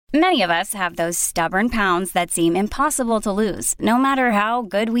Many of us have those stubborn pounds that seem impossible to lose, no matter how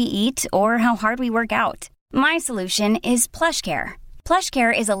good we eat or how hard we work out. My solution is PlushCare.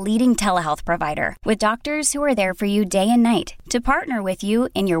 PlushCare is a leading telehealth provider with doctors who are there for you day and night to partner with you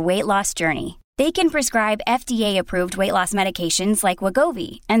in your weight loss journey. They can prescribe FDA-approved weight loss medications like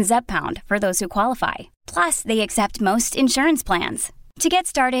Wegovy and Zepbound for those who qualify. Plus, they accept most insurance plans. To get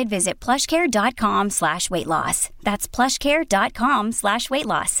started, visit plushcare.com/weightloss. That's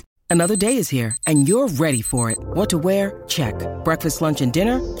plushcare.com/weightloss. Another day is here, and you're ready for it. What to wear? Check. Breakfast, lunch, and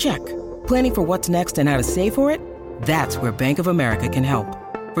dinner? Check. Planning for what's next and how to save for it? That's where Bank of America can help.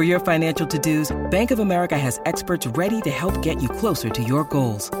 For your financial to-dos, Bank of America has experts ready to help get you closer to your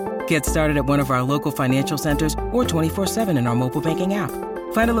goals. Get started at one of our local financial centers or 24/7 in our mobile banking app.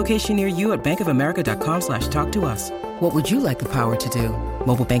 Find a location near you at bankofamerica.com/talktous. What would you like the power to do?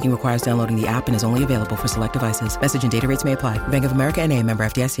 Mobile banking requires downloading the app and is only available for select devices. Message and data rates may apply. Bank of America N.A., member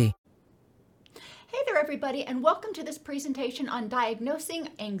FDIC. Hey there, everybody, and welcome to this presentation on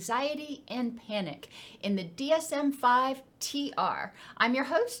diagnosing anxiety and panic in the DSM-5 TR. I'm your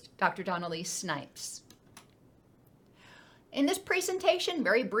host, Dr. Dawn-Elise Snipes. In this presentation,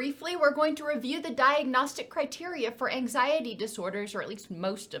 very briefly, we're going to review the diagnostic criteria for anxiety disorders, or at least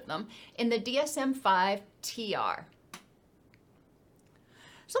most of them, in the DSM-5 TR.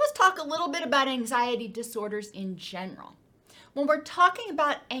 So let's talk a little bit about anxiety disorders in general. When we're talking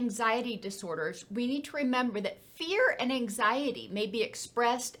about anxiety disorders, we need to remember that fear and anxiety may be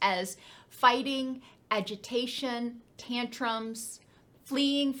expressed as fighting, agitation, tantrums,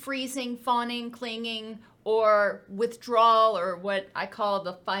 fleeing, freezing, fawning, clinging, or withdrawal, or what I call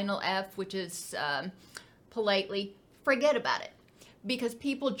the final F, which is politely, forget about it. Because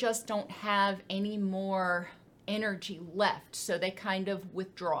people just don't have any more energy left, so they kind of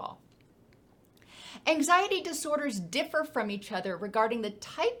withdraw. Anxiety disorders differ from each other regarding the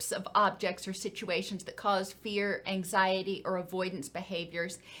types of objects or situations that cause fear, anxiety, or avoidance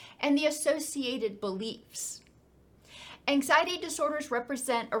behaviors, and the associated beliefs. Anxiety disorders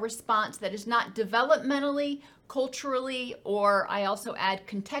represent a response that is not developmentally, culturally, or I also add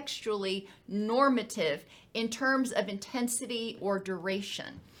contextually normative in terms of intensity or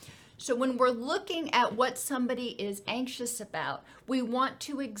duration. So when we're looking at what somebody is anxious about, we want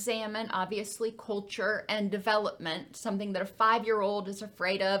to examine, obviously, culture and development. Something that a 5-year-old is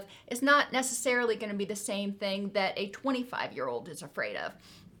afraid of is not necessarily going to be the same thing that a 25-year-old is afraid of.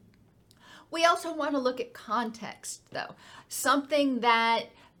 We also want to look at context, though. Something that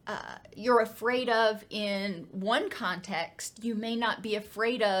you're afraid of in one context, you may not be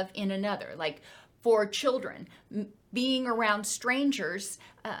afraid of in another. Like for children, being around strangers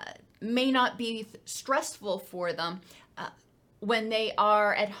may not be stressful for them when they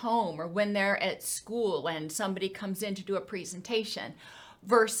are at home or when they're at school and somebody comes in to do a presentation,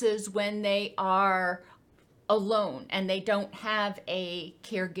 versus when they are alone and they don't have a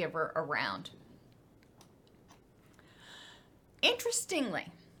caregiver around. Interestingly,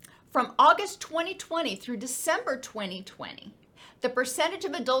 from August 2020 through December 2020, the percentage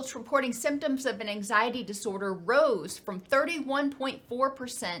of adults reporting symptoms of an anxiety disorder rose from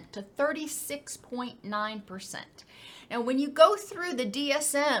 31.4% to 36.9%. Now, when you go through the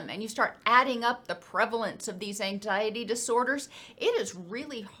DSM and you start adding up the prevalence of these anxiety disorders, it is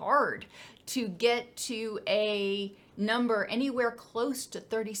really hard to get to a number anywhere close to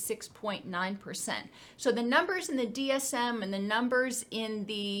 36.9%. So the numbers in the DSM and the numbers in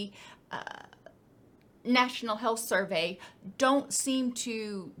the National Health Survey don't seem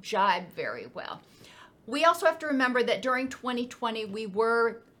to jibe very well. We also have to remember that during 2020, we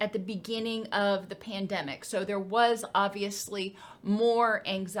were at the beginning of the pandemic. So there was obviously more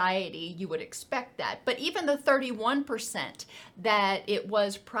anxiety. You would expect that. But even the 31% that it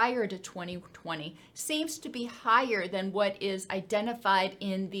was prior to 2020 seems to be higher than what is identified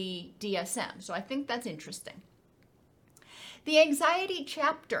in the DSM. So I think that's interesting. The anxiety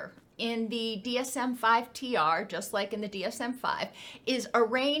chapter in the DSM-5 TR, just like in the DSM-5, is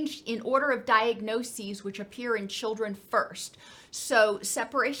arranged in order of diagnoses which appear in children first. So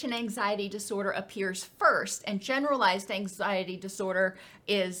separation anxiety disorder appears first, and generalized anxiety disorder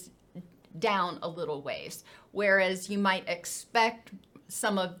is down a little ways. Whereas you might expect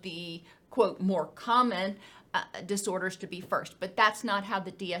some of the, quote, more common disorders to be first, but that's not how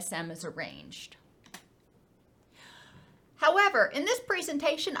the DSM is arranged. However, in this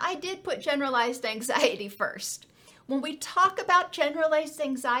presentation, I did put generalized anxiety first. When we talk about generalized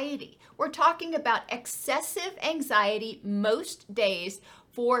anxiety, we're talking about excessive anxiety most days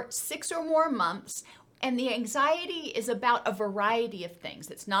for 6 or more months, and the anxiety is about a variety of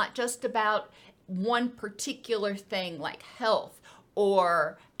things. It's not just about one particular thing like health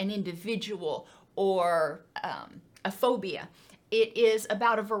or an individual or a phobia. It is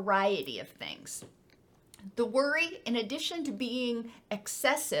about a variety of things. The worry, in addition to being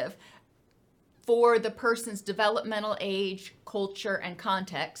excessive for the person's developmental age, culture, and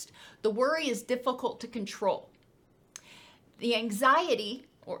context, the worry is difficult to control. The anxiety,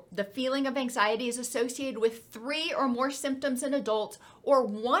 or the feeling of anxiety, is associated with 3 or more symptoms in adults or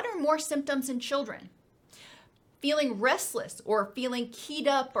 1 or more symptoms in children. Feeling restless or feeling keyed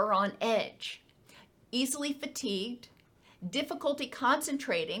up or on edge, easily fatigued, difficulty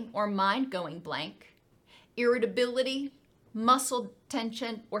concentrating or mind going blank, irritability, muscle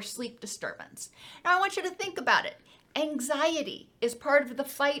tension, or sleep disturbance. Now I want you to think about it. Anxiety is part of the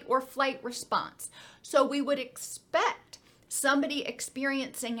fight or flight response. So we would expect somebody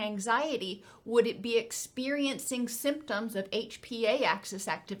experiencing anxiety, would it be experiencing symptoms of HPA axis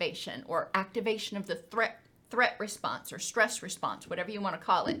activation or activation of the threat response or stress response, whatever you want to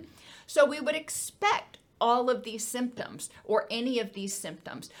call it. So we would expect all of these symptoms or any of these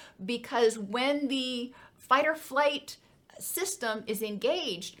symptoms, because when the fight or flight system is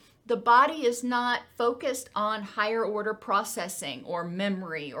engaged, the body is not focused on higher order processing or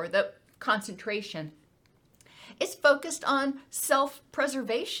memory or the concentration. It's focused on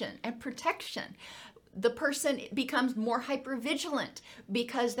self-preservation and protection. The person becomes more hypervigilant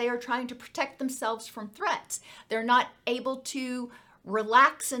because they are trying to protect themselves from threats. They're not able to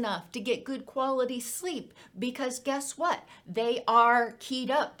relax enough to get good quality sleep because guess what? They are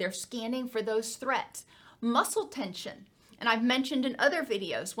keyed up. They're scanning for those threats. Muscle tension. And I've mentioned in other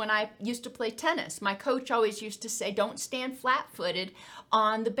videos, when I used to play tennis, my coach always used to say, don't stand flat-footed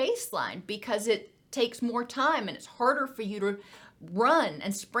on the baseline because it takes more time and it's harder for you to run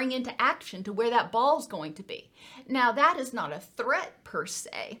and spring into action to where that ball's going to be. Now, that is not a threat per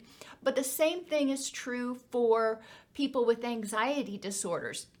se, but the same thing is true for people with anxiety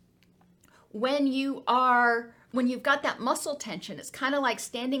disorders. When you've got that muscle tension, it's kind of like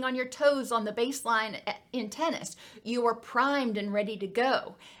standing on your toes on the baseline in tennis. You are primed and ready to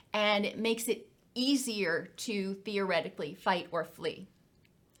go, and it makes it easier to theoretically fight or flee.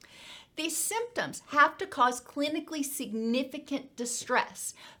 These symptoms have to cause clinically significant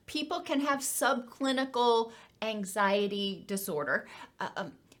distress. People can have subclinical anxiety disorder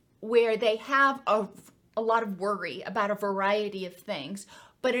where they have a lot of worry about a variety of things,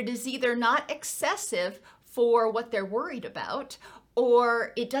 but it is either not excessive for what they're worried about,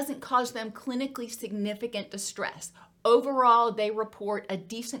 or it doesn't cause them clinically significant distress. Overall, they report a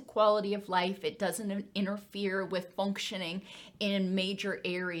decent quality of life. It doesn't interfere with functioning in major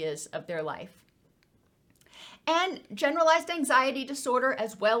areas of their life. And generalized anxiety disorder,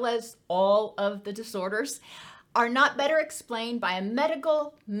 as well as all of the disorders, are not better explained by a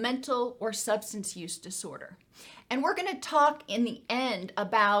medical, mental, or substance use disorder. And we're going to talk in the end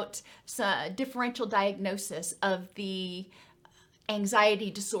about differential diagnosis of the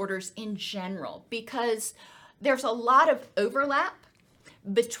anxiety disorders in general, because there's a lot of overlap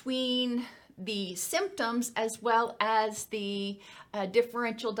between the symptoms as well as the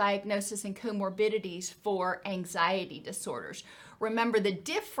differential diagnosis and comorbidities for anxiety disorders. Remember, the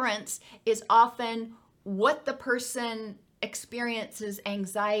difference is often what the person experiences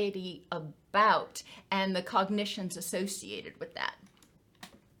anxiety about and the cognitions associated with that.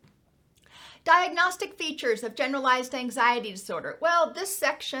 Diagnostic features of generalized anxiety disorder. Well, this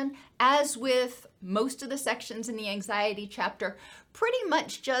section, as with most of the sections in the anxiety chapter, pretty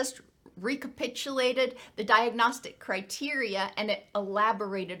much just recapitulated the diagnostic criteria and it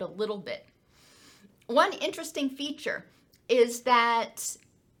elaborated a little bit. One interesting feature is that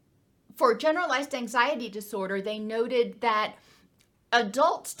for generalized anxiety disorder, they noted that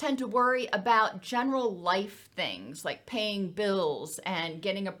adults tend to worry about general life things like paying bills and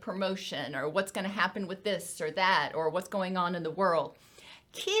getting a promotion or what's going to happen with this or that or what's going on in the world.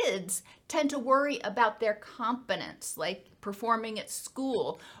 Kids tend to worry about their competence, like performing at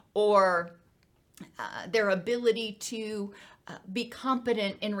school or their ability to be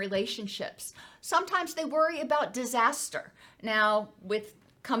competent in relationships. Sometimes they worry about disaster. Now, with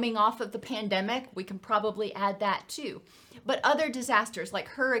coming off of the pandemic, we can probably add that too. But other disasters like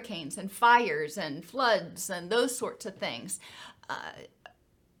hurricanes and fires and floods and those sorts of things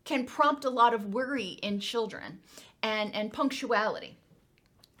can prompt a lot of worry in children and punctuality.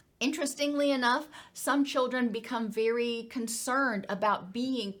 Interestingly enough, some children become very concerned about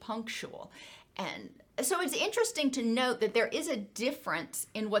being punctual. And so it's interesting to note that there is a difference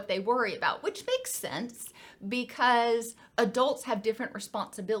in what they worry about, which makes sense because adults have different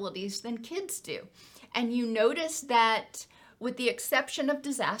responsibilities than kids do. And you notice that with the exception of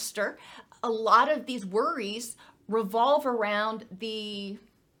disaster, a lot of these worries revolve around the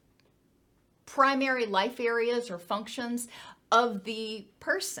primary life areas or functions of the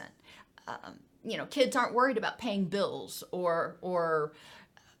person. Kids aren't worried about paying bills or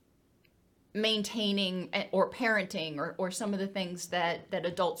maintaining or parenting or some of the things that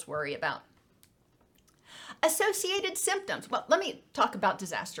adults worry about. Associated symptoms. Well, let me talk about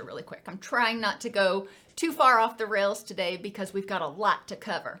disaster really quick. I'm trying not to go too far off the rails today because we've got a lot to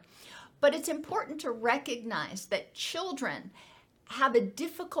cover. But it's important to recognize that children have a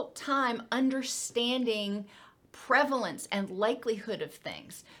difficult time understanding prevalence and likelihood of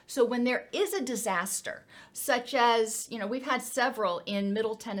things. So when there is a disaster, such as, we've had several in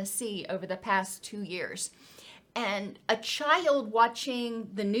Middle Tennessee over the past 2 years, and a child watching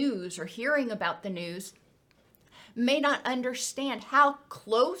the news or hearing about the news may not understand how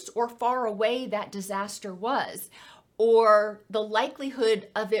close or far away that disaster was, or the likelihood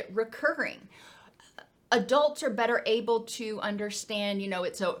of it recurring. Adults are better able to understand,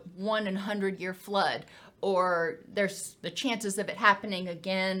 it's a 1 in 100-year flood, or there's the chances of it happening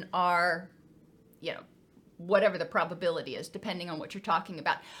again are, whatever the probability is, depending on what you're talking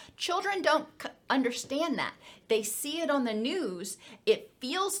about. Children don't understand that. They see it on the news. It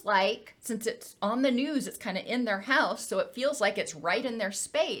feels like, since it's on the news, it's kind of in their house, so it feels like it's right in their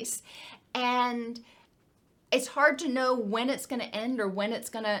space. And it's hard to know when it's going to end or when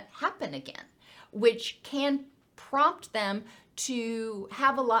it's going to happen again, which can prompt them to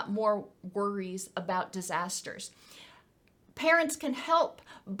have a lot more worries about disasters. Parents can help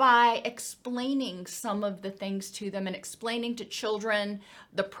by explaining some of the things to them and explaining to children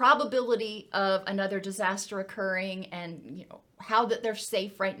the probability of another disaster occurring and how that they're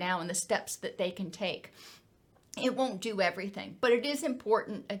safe right now and the steps that they can take. It won't do everything, but it is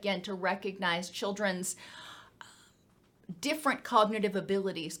important, again, to recognize children's different cognitive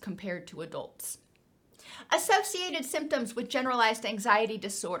abilities compared to adults. Associated symptoms with generalized anxiety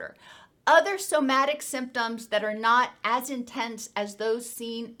disorder. Other somatic symptoms that are not as intense as those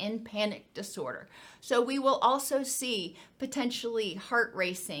seen in panic disorder. So we will also see potentially heart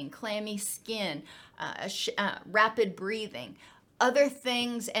racing, clammy skin, rapid breathing, other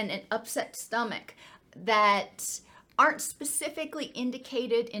things, and an upset stomach that aren't specifically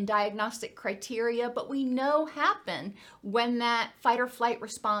indicated in diagnostic criteria, but we know happen when that fight or flight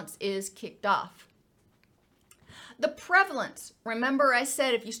response is kicked off. The prevalence, remember I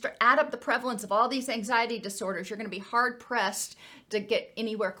said if you add up the prevalence of all these anxiety disorders, you're going to be hard pressed to get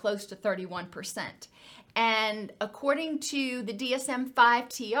anywhere close to 31%. And according to the DSM-5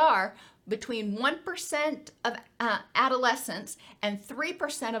 TR, between 1% of adolescents and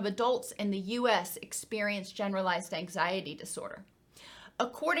 3% of adults in the US experience generalized anxiety disorder.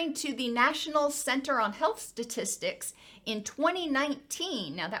 According to the National Center on Health Statistics, in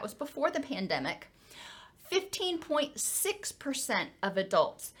 2019, now that was before the pandemic, 15.6% of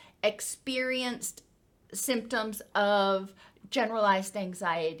adults experienced symptoms of generalized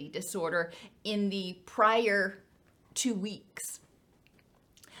anxiety disorder in the prior 2 weeks.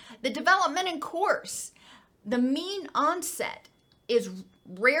 The development in course, the mean onset is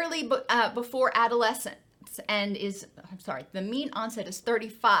rarely before adolescence and the mean onset is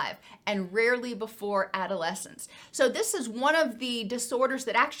 35 and rarely before adolescence. So this is one of the disorders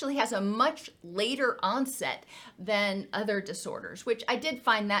that actually has a much later onset than other disorders, which I did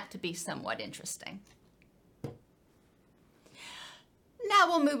find that to be somewhat interesting. Now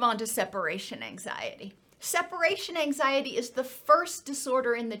we'll move on to separation anxiety. Separation anxiety is the first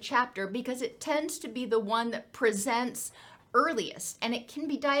disorder in the chapter because it tends to be the one that presents earliest, and it can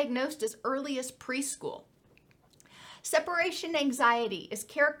be diagnosed as early as preschool. Separation anxiety is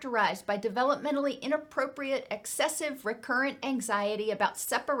characterized by developmentally inappropriate, excessive, recurrent anxiety about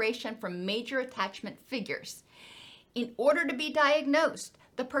separation from major attachment figures. In order to be diagnosed,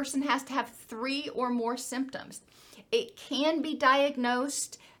 the person has to have 3 or more symptoms. It can be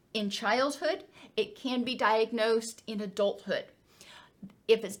diagnosed in childhood. It can be diagnosed in adulthood.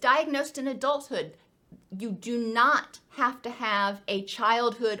 If it's diagnosed in adulthood, you do not have to have a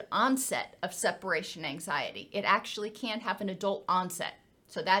childhood onset of separation anxiety. It actually can have an adult onset.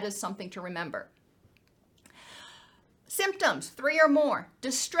 So that is something to remember. Symptoms, 3 or more.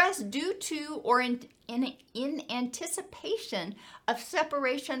 Distress due to or in anticipation of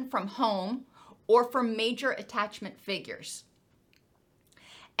separation from home or from major attachment figures.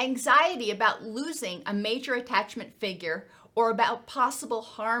 Anxiety about losing a major attachment figure or about possible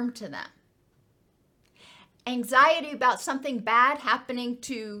harm to them. Anxiety about something bad happening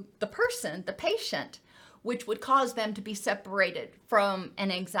to the person, the patient, which would cause them to be separated from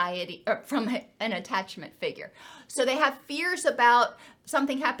an anxiety or from an attachment figure. So they have fears about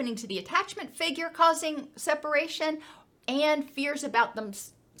something happening to the attachment figure causing separation, and fears about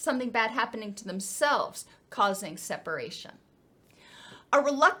something bad happening to themselves causing separation. A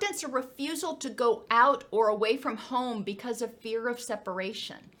reluctance or refusal to go out or away from home because of fear of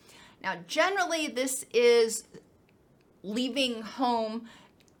separation. Now, generally, this is leaving home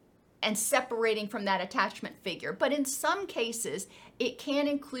and separating from that attachment figure. But in some cases, it can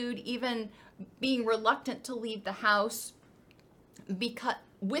include even being reluctant to leave the house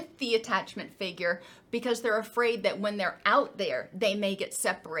with the attachment figure because they're afraid that when they're out there, they may get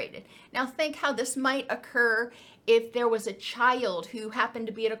separated. Now think how this might occur if there was a child who happened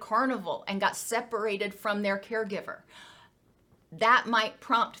to be at a carnival and got separated from their caregiver. That might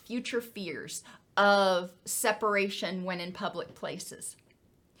prompt future fears of separation when in public places.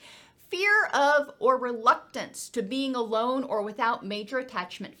 Fear of or reluctance to being alone or without major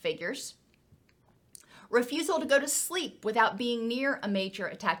attachment figures. Refusal to go to sleep without being near a major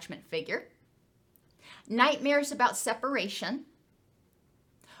attachment figure. Nightmares about separation.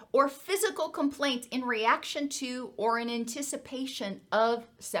 Or physical complaints in reaction to or in anticipation of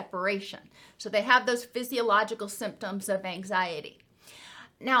separation. So they have those physiological symptoms of anxiety.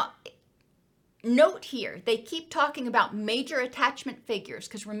 Now, note here, they keep talking about major attachment figures,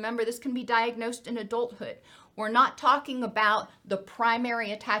 because remember, this can be diagnosed in adulthood. We're not talking about the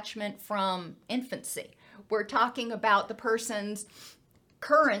primary attachment from infancy. We're talking about the person's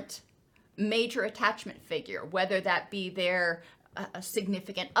current major attachment figure, whether that be their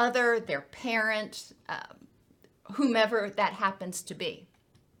significant other, their parent, whomever that happens to be.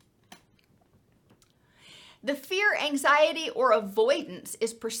 The fear, anxiety, or avoidance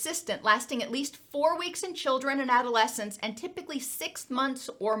is persistent, lasting at least 4 weeks in children and adolescents, and typically 6 months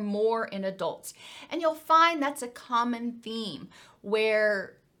or more in adults. And you'll find that's a common theme,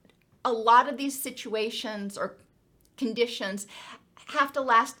 where a lot of these situations or conditions have to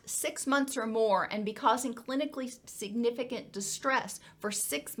last 6 months or more and be causing clinically significant distress for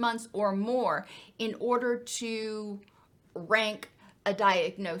 6 months or more in order to rank a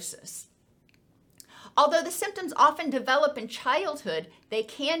diagnosis. Although the symptoms often develop in childhood, they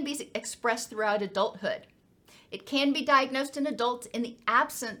can be expressed throughout adulthood. It can be diagnosed in adults in the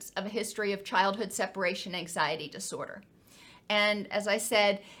absence of a history of childhood separation anxiety disorder. And as I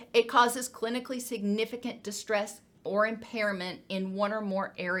said, it causes clinically significant distress or impairment in one or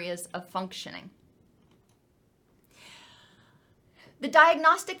more areas of functioning. The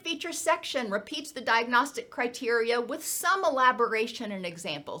diagnostic features section repeats the diagnostic criteria with some elaboration and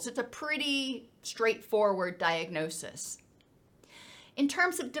examples. It's a pretty straightforward diagnosis. In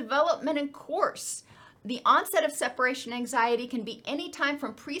terms of development and course, the onset of separation anxiety can be any time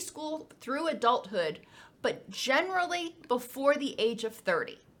from preschool through adulthood, but generally before the age of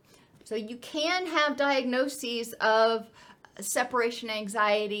 30. So you can have diagnoses of separation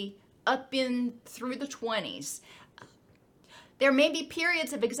anxiety up in through the 20s. There may be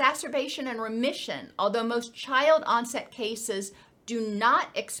periods of exacerbation and remission, although most child onset cases do not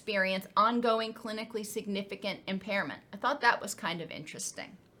experience ongoing clinically significant impairment. I thought that was kind of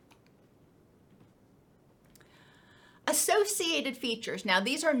interesting. Associated features. Now,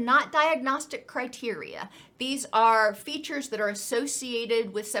 these are not diagnostic criteria. These are features that are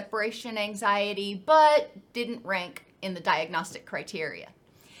associated with separation anxiety, but didn't rank in the diagnostic criteria.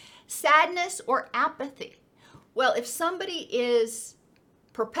 Sadness or apathy. Well, if somebody is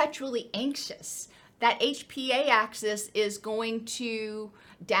perpetually anxious, that HPA axis is going to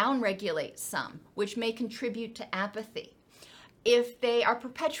downregulate some, which may contribute to apathy. If they are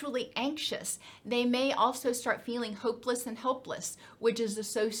perpetually anxious, they may also start feeling hopeless and helpless, which is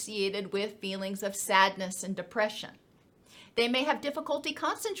associated with feelings of sadness and depression. They may have difficulty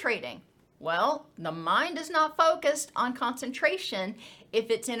concentrating. Well, the mind is not focused on concentration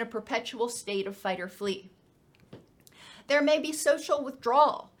if it's in a perpetual state of fight or flee. There may be social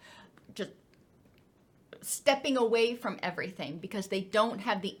withdrawal, just stepping away from everything because they don't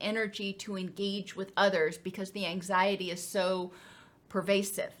have the energy to engage with others because the anxiety is so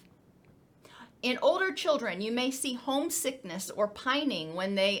pervasive. In older children, you may see homesickness or pining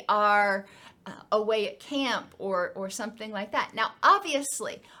when they are away at camp or something like that. Now,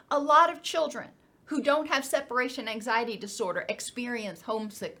 obviously, a lot of children who don't have separation anxiety disorder experience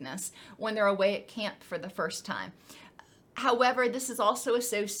homesickness when they're away at camp for the first time. However, this is also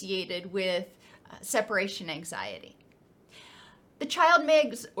associated with separation anxiety. The child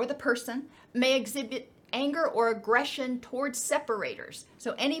or the person may exhibit anger or aggression towards separators.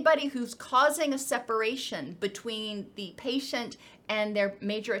 So anybody who's causing a separation between the patient and their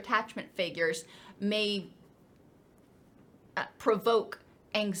major attachment figures may provoke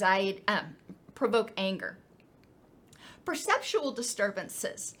anxiety, provoke anger. Perceptual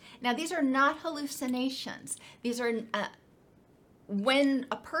disturbances. Now, these are not hallucinations. These are when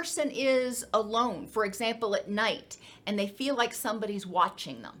a person is alone, for example, at night, and they feel like somebody's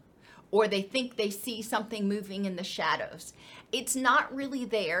watching them, or they think they see something moving in the shadows. It's not really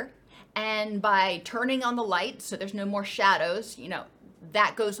there, and by turning on the light so there's no more shadows,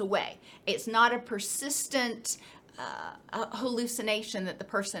 that goes away. It's not a persistent hallucination that the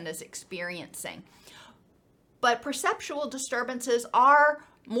person is experiencing. But perceptual disturbances are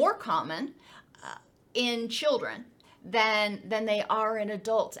more common in children than they are in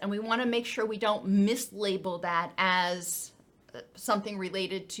adults. And we want to make sure we don't mislabel that as something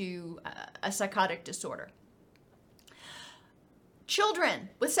related to a psychotic disorder. Children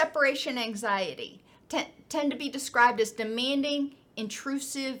with separation anxiety tend to be described as demanding,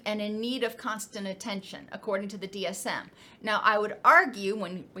 intrusive, and in need of constant attention, according to the DSM. Now, I would argue,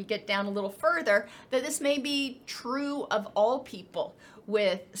 when we get down a little further, that this may be true of all people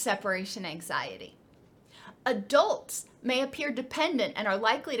with separation anxiety. Adults may appear dependent and are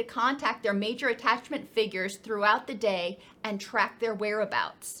likely to contact their major attachment figures throughout the day and track their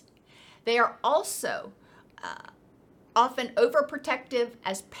whereabouts. They are also often overprotective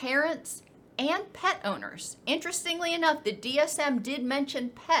as parents and pet owners. Interestingly enough, the DSM did mention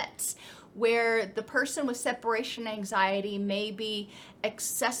pets, where the person with separation anxiety may be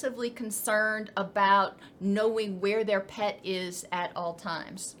excessively concerned about knowing where their pet is at all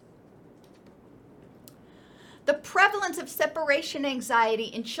times. The prevalence of separation anxiety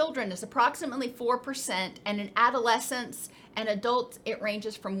in children is approximately 4%, and in adolescents and adults, it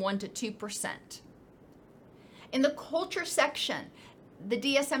ranges from 1% to 2%. In the culture section, the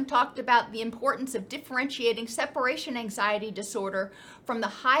DSM talked about the importance of differentiating separation anxiety disorder from the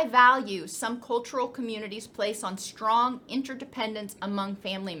high value some cultural communities place on strong interdependence among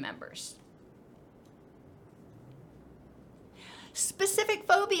family members. Specific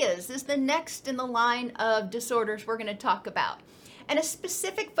phobias is the next in the line of disorders we're going to talk about. And a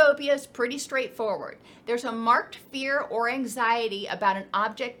specific phobia is pretty straightforward. There's a marked fear or anxiety about an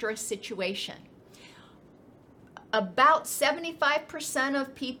object or a situation. About 75%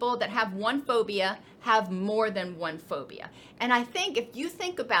 of people that have one phobia have more than one phobia. And I think if you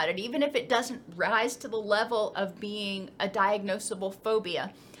think about it, even if it doesn't rise to the level of being a diagnosable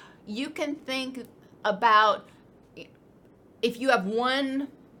phobia, you can think about if you have one,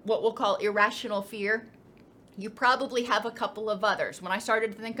 what we'll call irrational fear, you probably have a couple of others. When I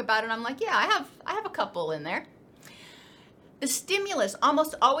started to think about it, I'm like, yeah, I have a couple in there. The stimulus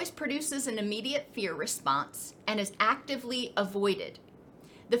almost always produces an immediate fear response and is actively avoided.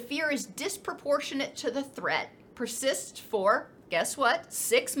 The fear is disproportionate to the threat, persists for, guess what,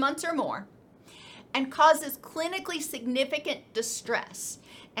 6 months or more, and causes clinically significant distress.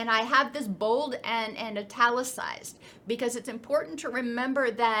 And I have this bold and italicized because it's important to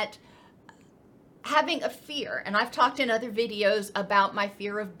remember that having a fear, and I've talked in other videos about my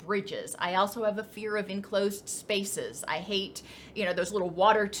fear of bridges. I also have a fear of enclosed spaces. I hate, those little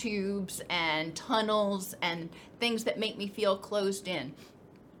water tubes and tunnels and things that make me feel closed in.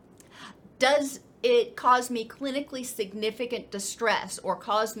 Does it cause me clinically significant distress or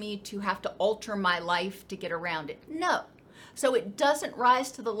cause me to have to alter my life to get around it? No. So it doesn't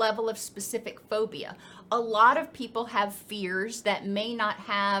rise to the level of specific phobia. A lot of people have fears that may not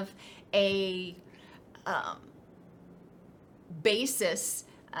have a basis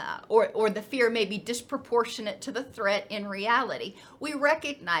or the fear may be disproportionate to the threat in reality. We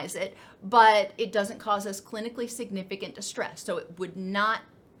recognize it, but it doesn't cause us clinically significant distress. So it would not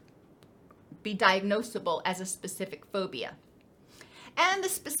be diagnosable as a specific phobia. And the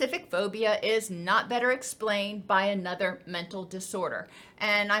specific phobia is not better explained by another mental disorder.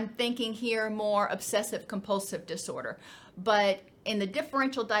 And I'm thinking here more obsessive compulsive disorder. But in the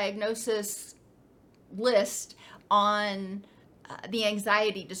differential diagnosis list on the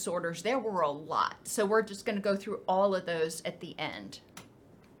anxiety disorders, there were a lot. So we're just going to go through all of those at the end.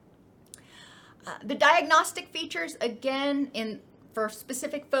 The diagnostic features, again, for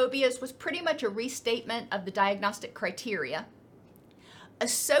specific phobias, was pretty much a restatement of the diagnostic criteria.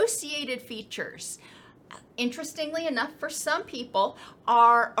 Associated features, interestingly enough, for some people,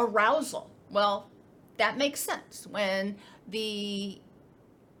 are arousal. Well, that makes sense. When the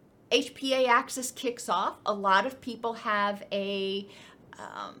HPA axis kicks off, a lot of people have a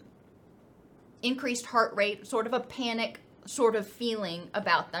increased heart rate, sort of a panic sort of feeling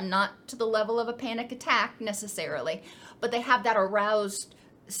about them, not to the level of a panic attack necessarily, but they have that aroused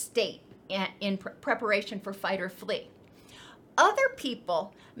state in preparation for fight or flee. Other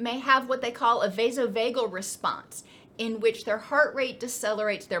people may have what they call a vasovagal response, in which their heart rate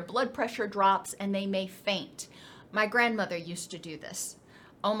decelerates, their blood pressure drops, and they may faint. My grandmother used to do this.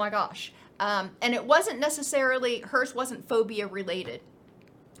 Oh my gosh. And it wasn't necessarily, hers wasn't phobia related,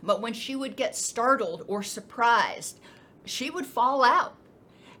 but when she would get startled or surprised, she would fall out.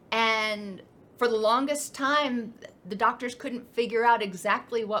 And for the longest time, the doctors couldn't figure out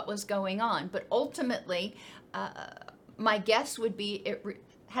exactly what was going on. But ultimately, my guess would be it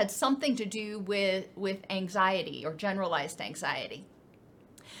had something to do with anxiety or generalized anxiety.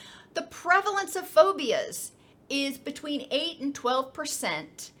 The prevalence of phobias is between 8 and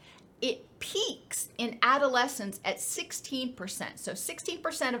 12%. It peaks in adolescence at 16%. So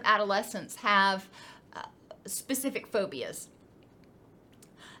 16% of adolescents have specific phobias.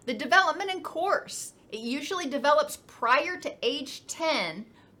 The development in course, it usually develops prior to age 10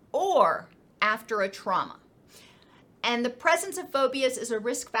 or after a trauma. And the presence of phobias is a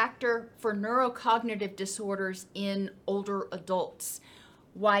risk factor for neurocognitive disorders in older adults.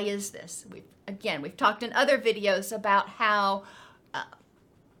 Why is this? We've talked in other videos about how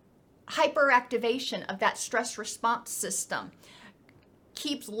hyperactivation of that stress response system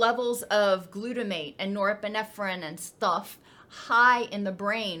keeps levels of glutamate and norepinephrine and stuff high in the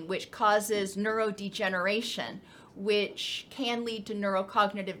brain, which causes neurodegeneration, which can lead to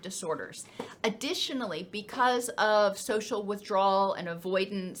neurocognitive disorders. Additionally, because of social withdrawal and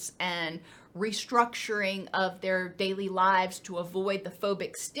avoidance and restructuring of their daily lives to avoid the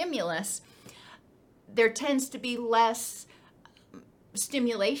phobic stimulus, there tends to be less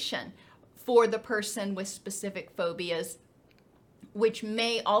stimulation for the person with specific phobias, which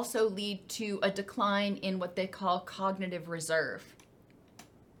may also lead to a decline in what they call cognitive reserve.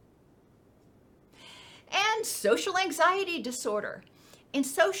 And social anxiety disorder. In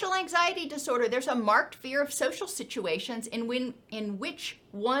social anxiety disorder, there's a marked fear of social situations in which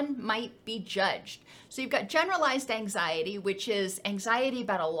one might be judged. So you've got generalized anxiety, which is anxiety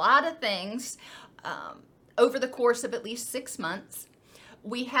about a lot of things over the course of at least 6 months.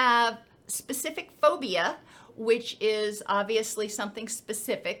 We have specific phobia, which is obviously something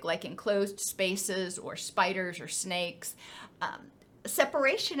specific, like enclosed spaces or spiders or snakes.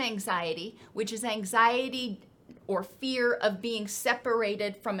 Separation anxiety, which is anxiety or fear of being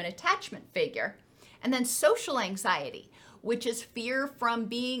separated from an attachment figure. And then social anxiety, which is fear from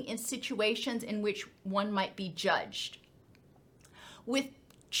being in situations in which one might be judged. With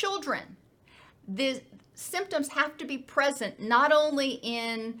children, the symptoms have to be present not only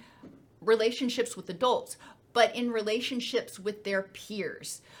in relationships with adults, but in relationships with their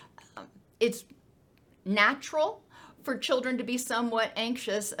peers. It's natural for children to be somewhat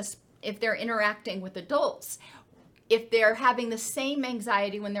anxious if they're interacting with adults. If they're having the same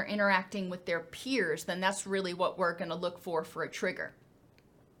anxiety when they're interacting with their peers, then that's really what we're going to look for a trigger.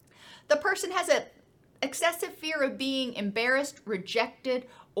 The person has an excessive fear of being embarrassed, rejected,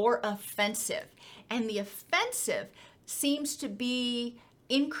 or offensive. And the offensive seems to be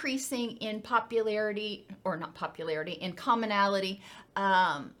increasing in popularity, or not popularity, in commonality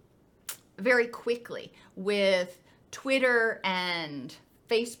very quickly with Twitter and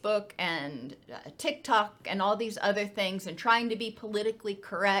Facebook and TikTok and all these other things, and trying to be politically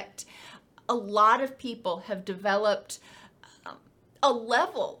correct. A lot of people have developed a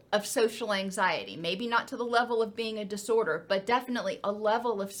level of social anxiety, maybe not to the level of being a disorder, but definitely a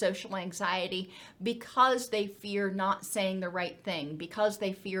level of social anxiety because they fear not saying the right thing, because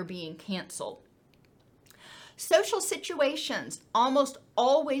they fear being canceled. Social situations almost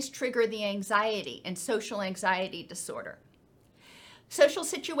always trigger the anxiety in social anxiety disorder. Social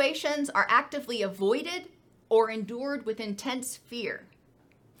situations are actively avoided or endured with intense fear.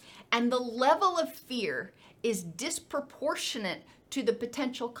 And the level of fear is disproportionate to the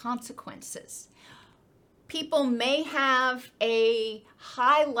potential consequences. People may have a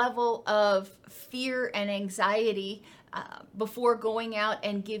high level of fear and anxiety before going out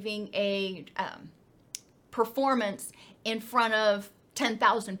and giving a performance in front of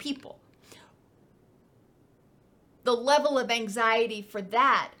 10,000 people. The level of anxiety for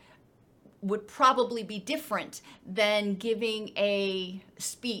that would probably be different than giving a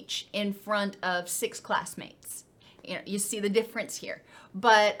speech in front of 6 classmates. You see the difference here.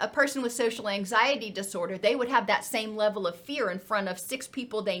 But a person with social anxiety disorder, they would have that same level of fear in front of 6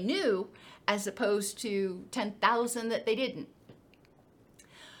 people they knew as opposed to 10,000 that they didn't.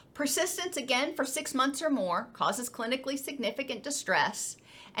 Persistence, again, for 6 months or more causes clinically significant distress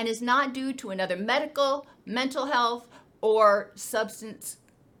and is not due to another medical, mental health, or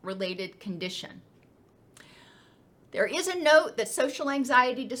substance-related condition. There is a note that social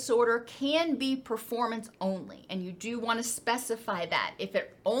anxiety disorder can be performance only, and you do want to specify that if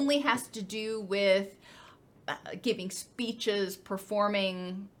it only has to do with giving speeches,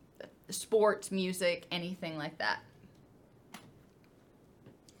 performing sports, music, anything like that.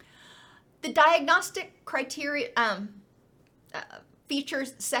 The diagnostic criteria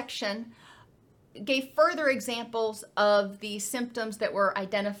features section gave further examples of the symptoms that were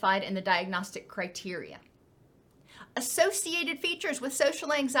identified in the diagnostic criteria. Associated features with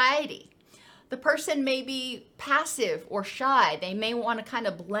social anxiety. The person may be passive or shy. They may want to kind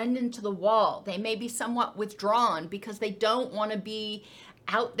of blend into the wall. They may be somewhat withdrawn because they don't want to be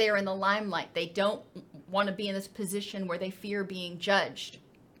out there in the limelight. They don't want to be in this position where they fear being judged.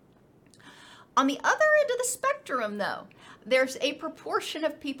 On the other end of the spectrum, though, there's a proportion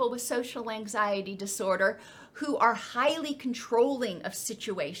of people with social anxiety disorder who are highly controlling of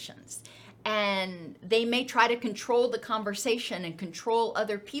situations. And they may try to control the conversation and control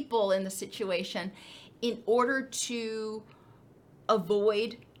other people in the situation in order to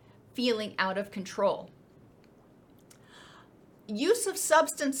avoid feeling out of control. Use of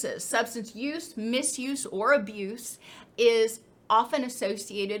substances, substance use, misuse, or abuse is often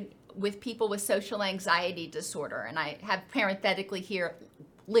associated with people with social anxiety disorder. And I have parenthetically here,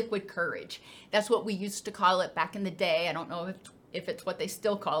 liquid courage. That's what we used to call it back in the day. I don't know if it's what they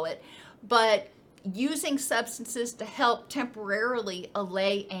still call it. But using substances to help temporarily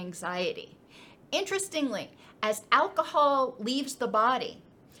allay anxiety. Interestingly, as alcohol leaves the body,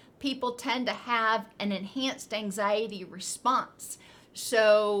 people tend to have an enhanced anxiety response.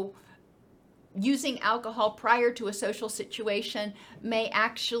 So using alcohol prior to a social situation may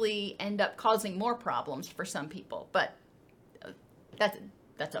actually end up causing more problems for some people, but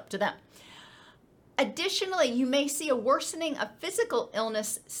that's up to them. Additionally, you may see a worsening of physical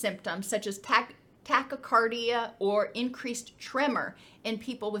illness symptoms such as tachycardia or increased tremor in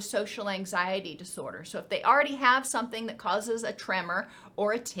people with social anxiety disorder. So if they already have something that causes a tremor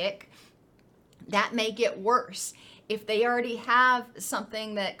or a tic, that may get worse. If they already have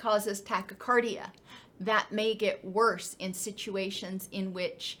something that causes tachycardia, that may get worse in situations in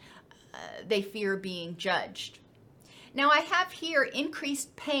which they fear being judged. Now I have here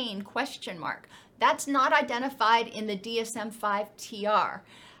increased pain, question mark. That's not identified in the DSM-5 TR.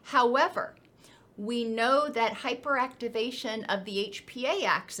 However, we know that hyperactivation of the HPA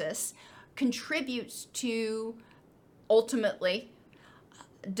axis contributes to, ultimately,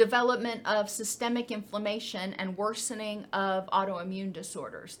 development of systemic inflammation and worsening of autoimmune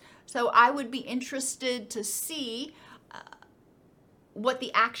disorders. So I would be interested to see what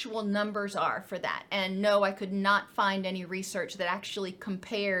the actual numbers are for that. And no, I could not find any research that actually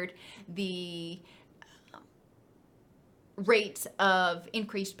compared the rates of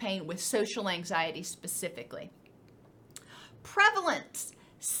increased pain with social anxiety specifically. Prevalence.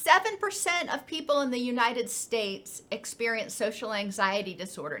 7% of people in the United States experience social anxiety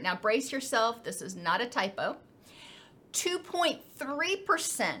disorder. Now brace yourself, this is not a typo.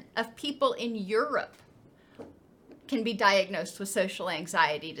 2.3% of people in Europe can be diagnosed with social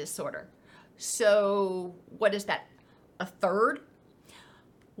anxiety disorder. So what is that? A third?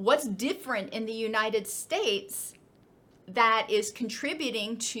 What's different in the United States that is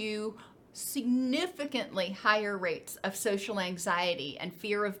contributing to significantly higher rates of social anxiety and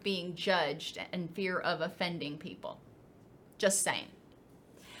fear of being judged and fear of offending people? Just saying.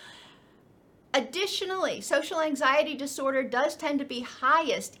 Additionally, social anxiety disorder does tend to be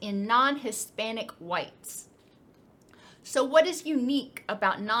highest in non-Hispanic whites. So what is unique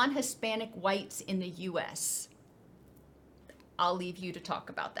about non-Hispanic whites in the US? I'll leave you to talk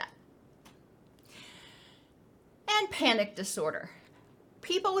about that. And panic disorder.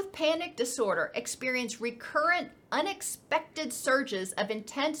 People with panic disorder experience recurrent, unexpected surges of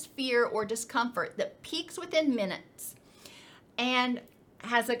intense fear or discomfort that peaks within minutes and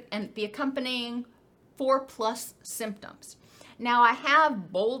has the accompanying 4+ symptoms. Now I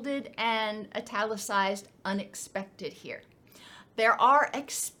have bolded and italicized unexpected here. There are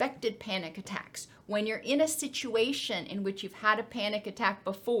expected panic attacks. When you're in a situation in which you've had a panic attack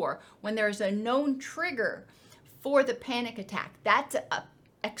before, when there's a known trigger for the panic attack, that's an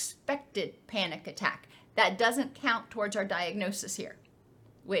expected panic attack. That doesn't count towards our diagnosis here,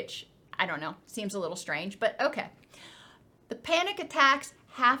 which, I don't know, seems a little strange, but okay. The panic attacks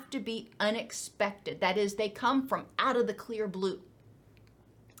have to be unexpected. That is, they come from out of the clear blue.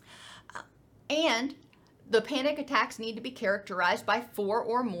 And the panic attacks need to be characterized by 4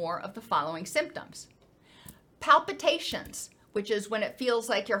 or more of the following symptoms. Palpitations, which is when it feels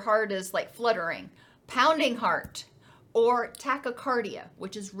like your heart is like fluttering. Pounding heart, or tachycardia,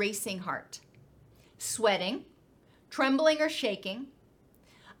 which is racing heart. Sweating, trembling or shaking,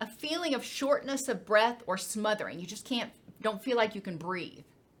 a feeling of shortness of breath or smothering. You just don't feel like you can breathe.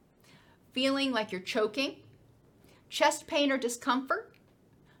 Feeling like you're choking, chest pain or discomfort,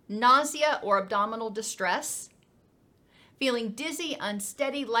 nausea or abdominal distress, feeling dizzy,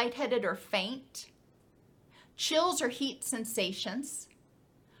 unsteady, lightheaded, or faint, chills or heat sensations,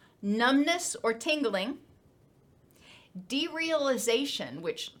 numbness or tingling, derealization,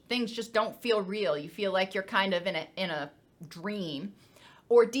 which things just don't feel real. You feel like you're kind of in a dream,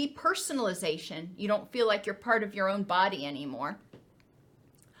 or depersonalization. You don't feel like you're part of your own body anymore.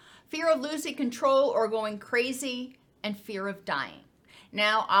 Fear of losing control or going crazy, and fear of dying.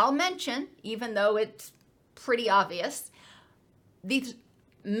 Now, I'll mention, even though it's pretty obvious,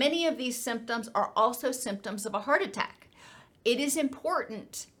 many of these symptoms are also symptoms of a heart attack. It is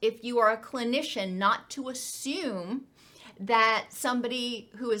important, if you are a clinician, not to assume that somebody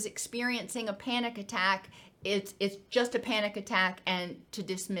who is experiencing a panic attack it's just a panic attack and to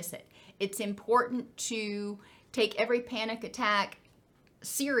dismiss it. It's important to take every panic attack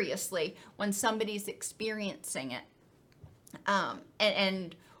seriously when somebody's experiencing it,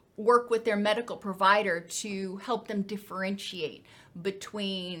 and work with their medical provider to help them differentiate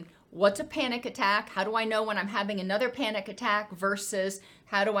between what's a panic attack, how do I know when I'm having another panic attack, versus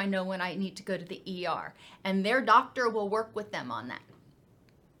how do I know when I need to go to the ER. And their doctor will work with them on that.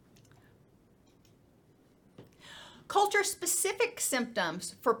 Culture-specific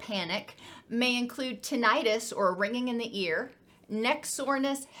symptoms for panic may include tinnitus or ringing in the ear, neck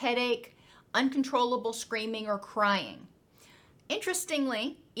soreness, headache, uncontrollable screaming or crying.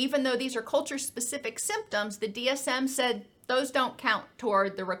 Interestingly, even though these are culture-specific symptoms, the DSM said those don't count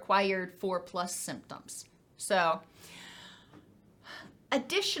toward the required 4+ symptoms. So,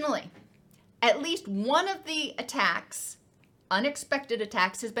 additionally, at least one of the attacks, unexpected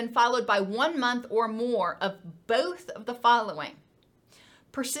attacks, has been followed by 1 month or more of both of the following: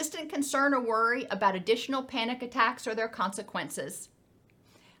 persistent concern or worry about additional panic attacks or their consequences,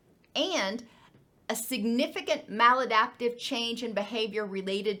 and a significant maladaptive change in behavior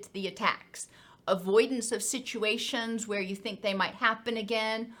related to the attacks. Avoidance of situations where you think they might happen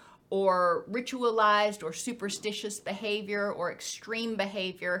again, or ritualized or superstitious behavior or extreme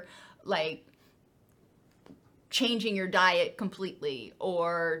behavior like changing your diet completely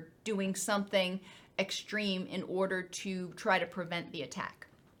or doing something extreme in order to try to prevent the attack.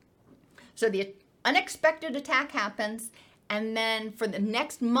 So the unexpected attack happens, and then for the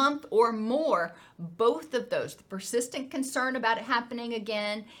next month or more, both of those, the persistent concern about it happening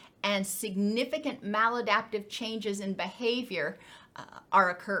again and significant maladaptive changes in behavior are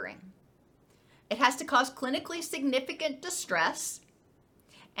occurring. It has to cause clinically significant distress,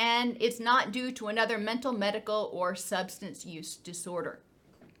 and it's not due to another mental, medical, or substance use disorder.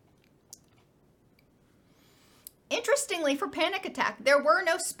 Interestingly, for panic attack, there were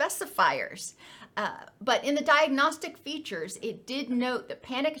no specifiers, but in the diagnostic features, it did note that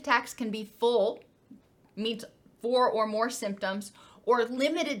panic attacks can be full, means 4 or more symptoms, or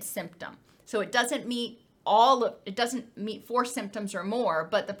limited symptom. So it doesn't meet 4 symptoms or more,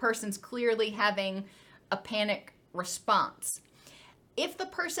 but the person's clearly having a panic response. If the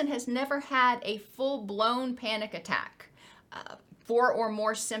person has never had a full-blown panic attack, 4 or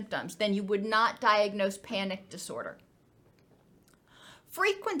more symptoms, then you would not diagnose panic disorder.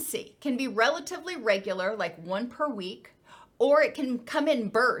 Frequency can be relatively regular, like 1 per week, or it can come in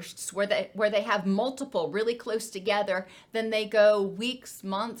bursts where they have multiple really close together, then they go weeks,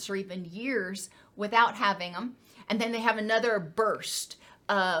 months, or even years without having them, and then they have another burst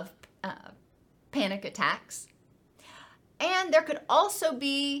of panic attacks. And there could also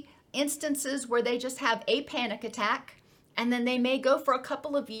be instances where they just have a panic attack, and then they may go for a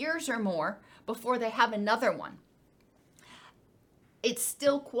couple of years or more before they have another one. It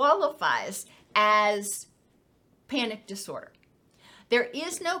still qualifies as panic disorder. There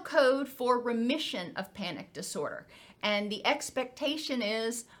is no code for remission of panic disorder, and the expectation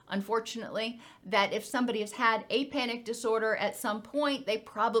is, unfortunately, that if somebody has had a panic disorder at some point, they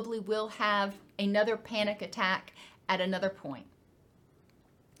probably will have another panic attack at another point.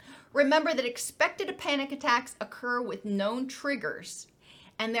 Remember that expected panic attacks occur with known triggers,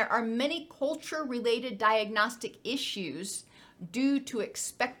 and there are many culture-related diagnostic issues due to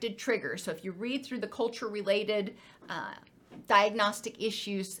expected triggers. So if you read through the culture-related diagnostic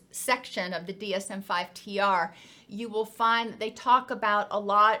issues section of the DSM-5 TR, you will find that they talk about a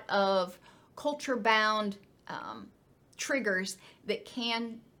lot of culture-bound triggers that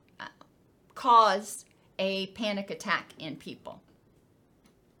can cause a panic attack in people.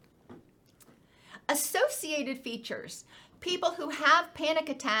 Associated features. People who have panic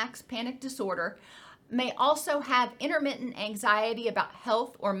attacks, panic disorder, may also have intermittent anxiety about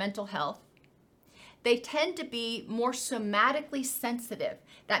health or mental health. They tend to be more somatically sensitive.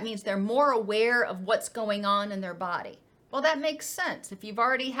 That means they're more aware of what's going on in their body. Well, that makes sense. If you've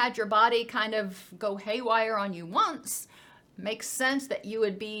already had your body kind of go haywire on you once, it makes sense that you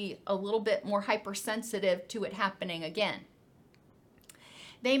would be a little bit more hypersensitive to it happening again.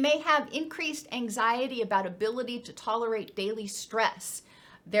 They may have increased anxiety about ability to tolerate daily stress.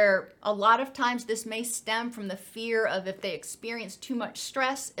 A lot of times this may stem from the fear of if they experience too much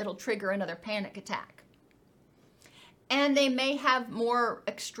stress, it'll trigger another panic attack. And they may have more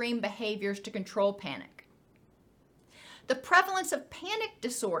extreme behaviors to control panic. The prevalence of panic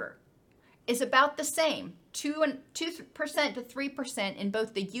disorder is about the same, 2% to 3% in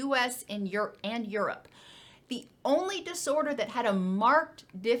both the US and Europe. The only disorder that had a marked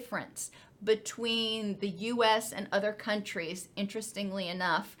difference between the US and other countries, interestingly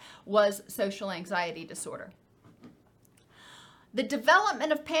enough, was social anxiety disorder. The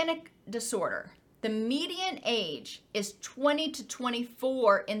development of panic disorder, the median age is 20 to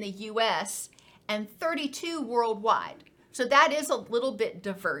 24 in the US and 32 worldwide. So that is a little bit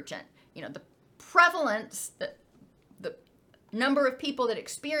divergent. The prevalence, the number of people that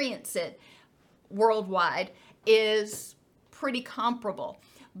experience it worldwide is pretty comparable.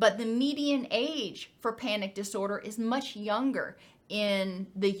 But the median age for panic disorder is much younger in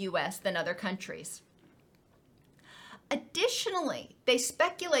the US than other countries. Additionally, they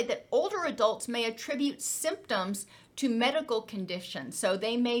speculate that older adults may attribute symptoms to medical conditions, so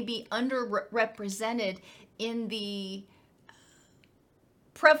they may be underrepresented in the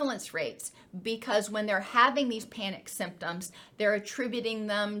prevalence rates because when they're having these panic symptoms, they're attributing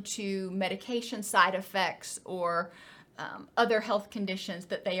them to medication side effects or other health conditions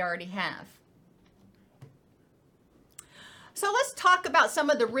that they already have. So let's talk about some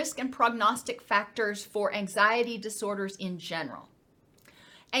of the risk and prognostic factors for anxiety disorders in general.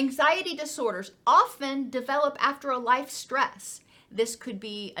 Anxiety disorders often develop after a life stress. This could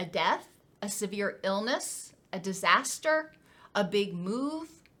be a death, a severe illness, a disaster, a big move,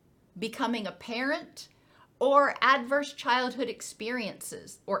 becoming a parent, or adverse childhood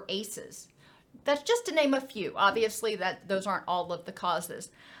experiences, or ACEs. That's just to name a few. Obviously, those aren't all of the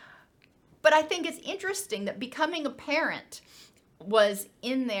causes. But I think it's interesting that becoming a parent was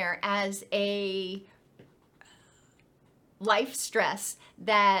in there as a life stress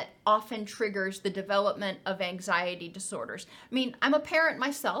that often triggers the development of anxiety disorders. I mean, I'm a parent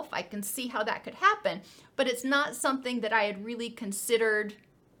myself. I can see how that could happen, but it's not something that I had really considered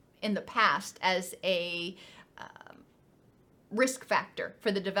in the past as a risk factor for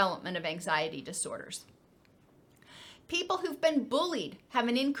the development of anxiety disorders. People who've been bullied have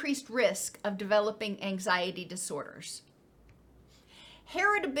an increased risk of developing anxiety disorders.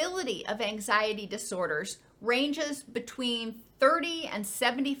 Heritability of anxiety disorders ranges between 30 and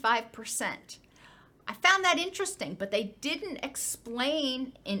 75%. I found that interesting, but they didn't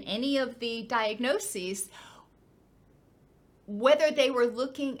explain in any of the diagnoses whether they were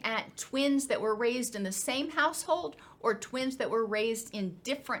looking at twins that were raised in the same household or twins that were raised in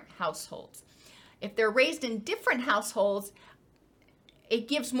different households. If they're raised in different households, it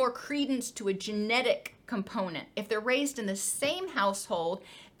gives more credence to a genetic component. If they're raised in the same household,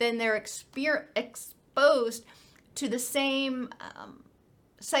 then they're exposed to the same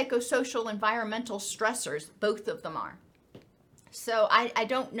psychosocial environmental stressors. Both of them are. So I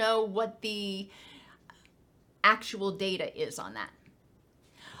don't know what the actual data is on that.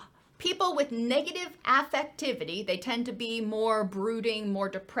 People with negative affectivity, they tend to be more brooding, more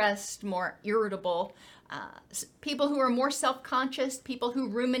depressed, more irritable. People who are more self-conscious, people who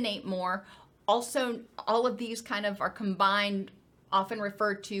ruminate more, also all of these kind of are combined, often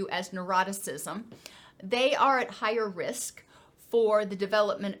referred to as neuroticism. They are at higher risk for the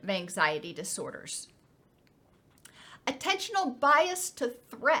development of anxiety disorders. Attentional bias to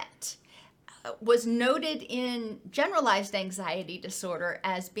threat was noted in generalized anxiety disorder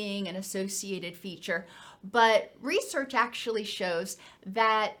as being an associated feature, but research actually shows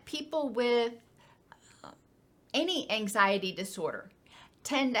that people with any anxiety disorder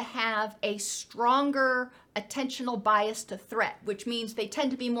tend to have a stronger attentional bias to threat, which means they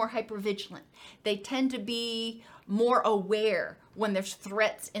tend to be more hypervigilant. They tend to be more aware when there's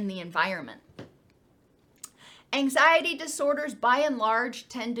threats in the environment. Anxiety disorders, by and large,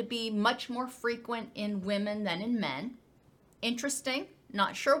 tend to be much more frequent in women than in men. Interesting,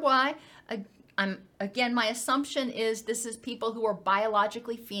 not sure why. Again, my assumption is this is people who are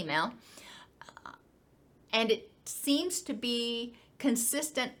biologically female, and it seems to be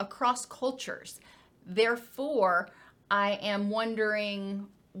consistent across cultures. Therefore, I am wondering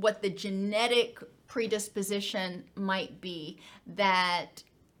what the genetic predisposition might be that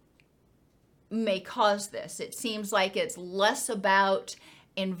may cause this. It seems like it's less about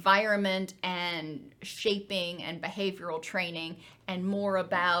environment and shaping and behavioral training and more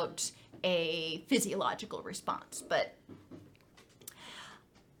about a physiological response. But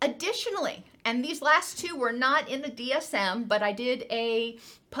additionally, and these last two were not in the DSM, but I did a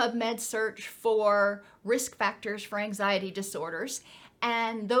PubMed search for risk factors for anxiety disorders,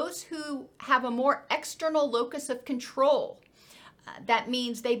 and those who have a more external locus of control. That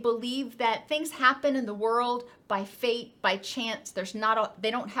means they believe that things happen in the world by fate, by chance.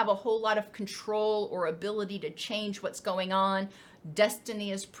 They don't have a whole lot of control or ability to change what's going on. Destiny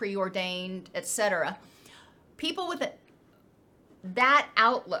is preordained, etc. People with that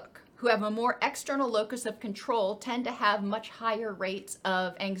outlook, who have a more external locus of control, tend to have much higher rates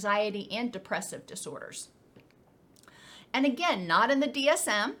of anxiety and depressive disorders. And again, not in the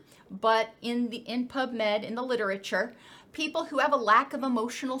DSM, but in PubMed, in the literature, people who have a lack of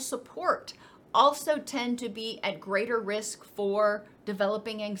emotional support also tend to be at greater risk for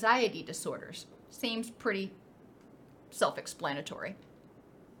developing anxiety disorders. Seems pretty self-explanatory.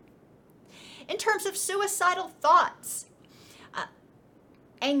 In terms of suicidal thoughts,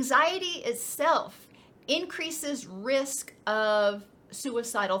 anxiety itself increases risk of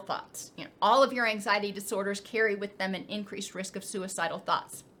suicidal thoughts. All of your anxiety disorders carry with them an increased risk of suicidal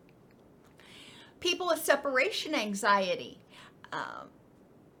thoughts. People with separation anxiety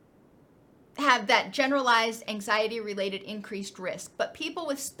have that generalized anxiety-related increased risk, but people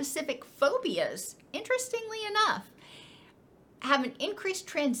with specific phobias, interestingly enough, have an increased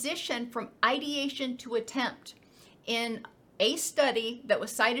transition from ideation to attempt. In a study that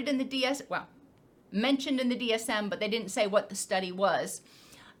was cited in the mentioned in the DSM, but they didn't say what the study was,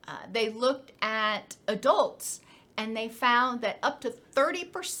 they looked at adults, and they found that up to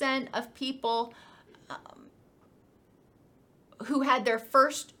 30% of people who had their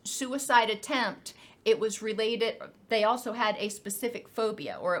first suicide attempt, it was related, they also had a specific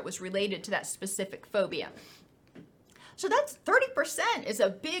phobia, or it was related to that specific phobia. So that's 30% is a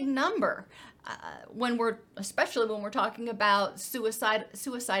big number especially when we're talking about suicide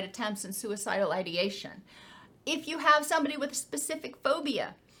attempts and suicidal ideation. If you have somebody with a specific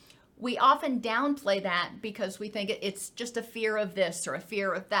phobia, we often downplay that because we think it's just a fear of this or a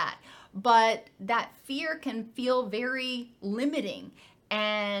fear of that. But that fear can feel very limiting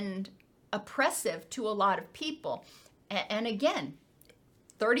and oppressive to a lot of people. And again,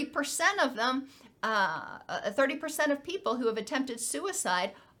 30% of them, 30% of people who have attempted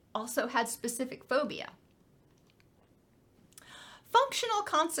suicide also had specific phobia. Functional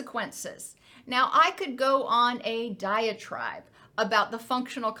consequences. Now, I could go on a diatribe about the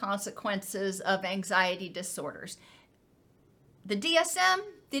functional consequences of anxiety disorders. The DSM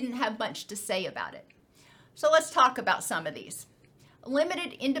didn't have much to say about it. So let's talk about some of these.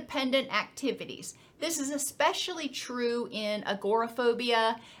 Limited independent activities. This is especially true in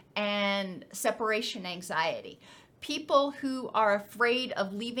agoraphobia and separation anxiety. People who are afraid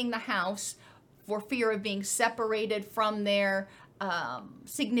of leaving the house for fear of being separated from their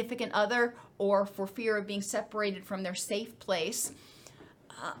significant other, or for fear of being separated from their safe place.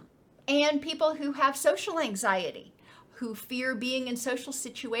 And people who have social anxiety, who fear being in social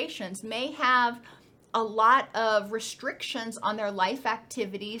situations, may have a lot of restrictions on their life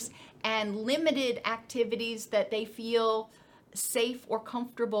activities and limited activities that they feel safe or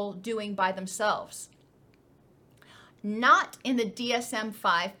comfortable doing by themselves. Not in the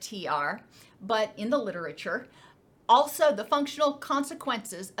DSM-5 TR, but in the literature. Also, the functional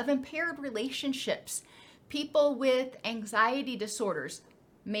consequences of impaired relationships. People with anxiety disorders,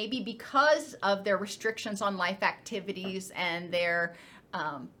 maybe because of their restrictions on life activities and their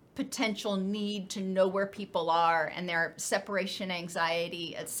potential need to know where people are and their separation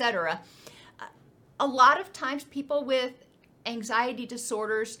anxiety, etc. A lot of times people with anxiety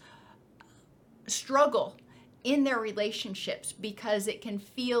disorders struggle in their relationships because it can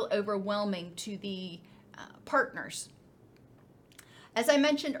feel overwhelming to the partners. As I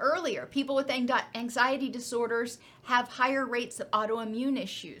mentioned earlier, people with anxiety disorders have higher rates of autoimmune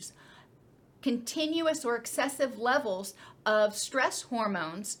issues. Continuous or excessive levels of stress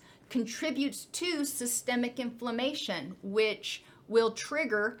hormones contributes to systemic inflammation, which will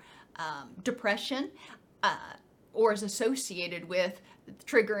trigger depression or is associated with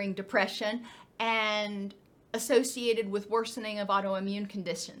triggering depression and associated with worsening of autoimmune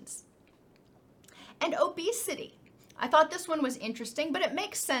conditions. And obesity. I thought this one was interesting, but it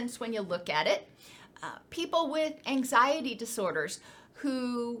makes sense when you look at it. People with anxiety disorders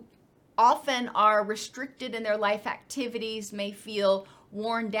who often are restricted in their life activities may feel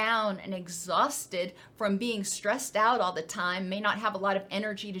worn down and exhausted from being stressed out all the time, may not have a lot of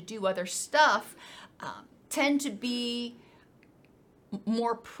energy to do other stuff, tend to be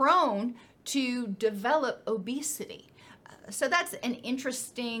more prone to develop obesity. So that's an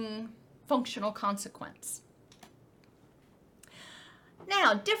interesting functional consequence.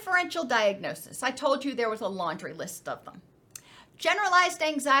 Now, differential diagnosis. I told you there was a laundry list of them. Generalized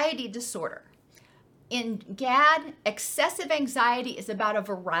anxiety disorder. In GAD, excessive anxiety is about a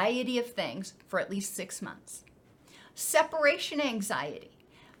variety of things for at least 6 months. Separation anxiety.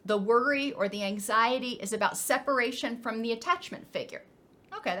 The worry or the anxiety is about separation from the attachment figure.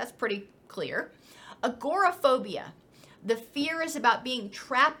 Okay, that's pretty clear. Agoraphobia. The fear is about being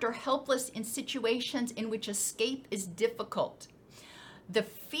trapped or helpless in situations in which escape is difficult. The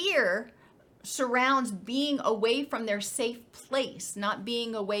fear surrounds being away from their safe place, not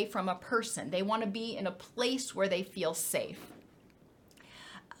being away from a person. They want to be in a place where they feel safe.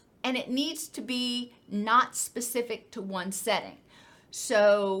 And it needs to be not specific to one setting.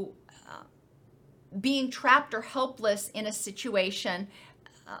 So being trapped or helpless in a situation,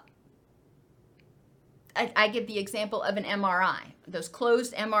 I give the example of an MRI. Those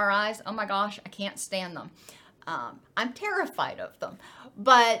closed MRIs, oh my gosh, I can't stand them. I'm terrified of them.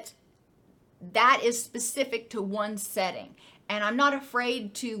 But that is specific to one setting. And I'm not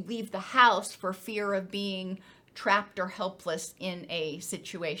afraid to leave the house for fear of being trapped or helpless in a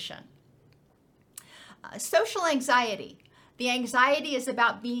situation. Social anxiety. The anxiety is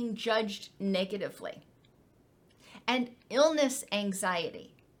about being judged negatively. And illness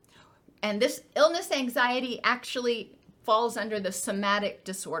anxiety. And this illness anxiety actually falls under the somatic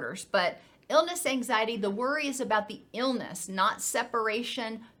disorders, but illness anxiety, the worry is about the illness, not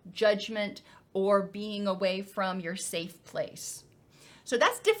separation, judgment, or being away from your safe place. So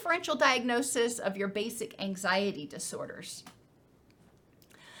that's differential diagnosis of your basic anxiety disorders.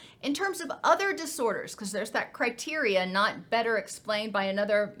 In terms of other disorders, because there's that criteria not better explained by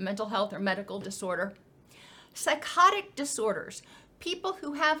another mental health or medical disorder, psychotic disorders. People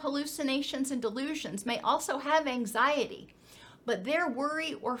who have hallucinations and delusions may also have anxiety, but their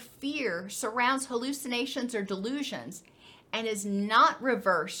worry or fear surrounds hallucinations or delusions and is not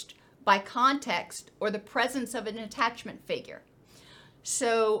reversed by context or the presence of an attachment figure.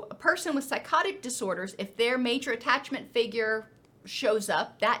 So a person with psychotic disorders, if their major attachment figure shows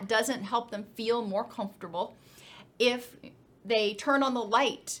up, that doesn't help them feel more comfortable. If they turn on the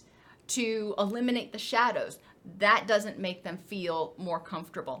light to eliminate the shadows, that doesn't make them feel more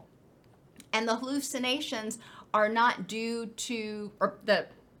comfortable. And the hallucinations are not due to,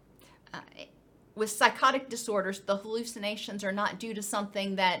 with psychotic disorders, the hallucinations are not due to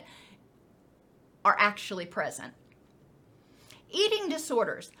something that are actually present. Eating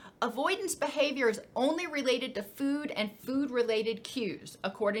disorders. Avoidance behavior is only related to food and food-related cues,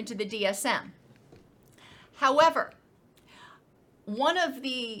 according to the DSM. However, one of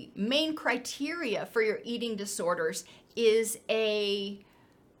the main criteria for your eating disorders is a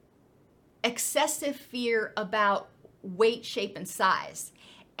excessive fear about weight, shape, and size.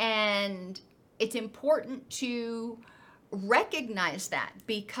 And it's important to recognize that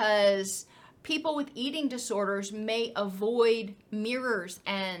because people with eating disorders may avoid mirrors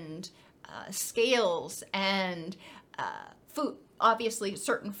and scales and food, obviously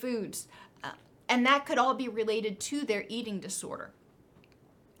certain foods, and that could all be related to their eating disorder.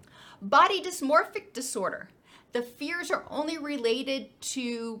 Body dysmorphic disorder. The fears are only related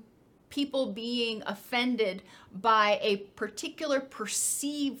to people being offended by a particular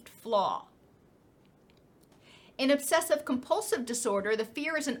perceived flaw. In obsessive compulsive disorder, the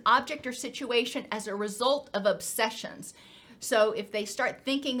fear is an object or situation as a result of obsessions. So if they start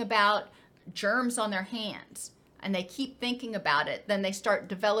thinking about germs on their hands and they keep thinking about it, then they start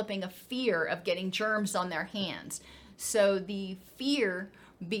developing a fear of getting germs on their hands. So the fear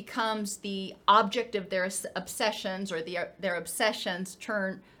becomes the object of their obsessions, or their obsessions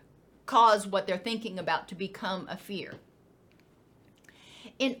cause what they're thinking about to become a fear.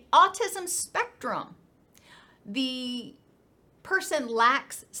 In autism spectrum, the person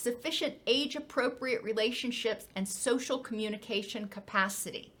lacks sufficient age-appropriate relationships and social communication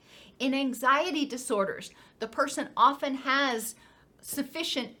capacity. In anxiety disorders, the person often has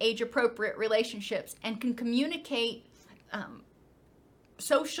sufficient age-appropriate relationships and can communicate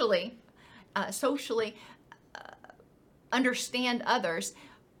socially, understand others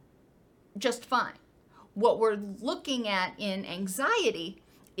just fine. What we're looking at in anxiety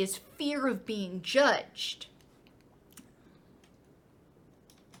is fear of being judged.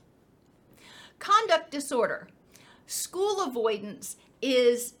 Conduct disorder. School avoidance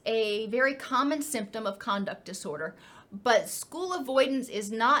is a very common symptom of conduct disorder. But school avoidance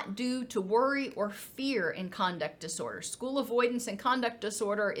is not due to worry or fear in conduct disorder. School avoidance in conduct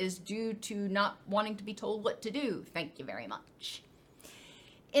disorder is due to not wanting to be told what to do. Thank you very much.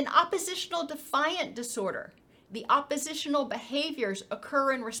 In oppositional defiant disorder, the oppositional behaviors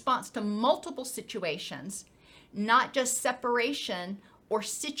occur in response to multiple situations, not just separation or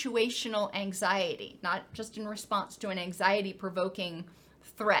situational anxiety, not just in response to an anxiety-provoking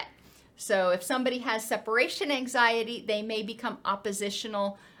threat. So if somebody has separation anxiety, they may become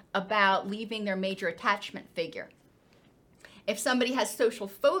oppositional about leaving their major attachment figure. If somebody has social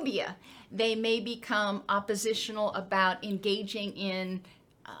phobia, they may become oppositional about engaging in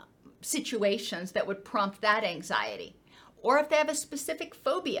situations that would prompt that anxiety. Or if they have a specific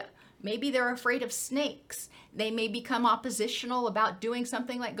phobia, maybe they're afraid of snakes, they may become oppositional about doing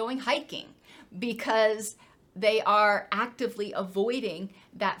something like going hiking because they are actively avoiding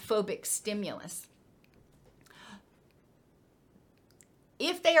that phobic stimulus.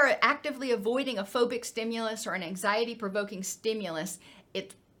 If they are actively avoiding a phobic stimulus or an anxiety-provoking stimulus,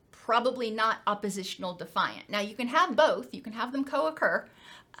 it's probably not oppositional defiant. Now, you can have both. You can have them co-occur,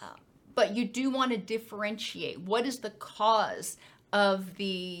 but you do want to differentiate what is the cause of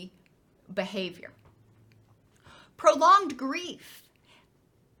the behavior. Prolonged grief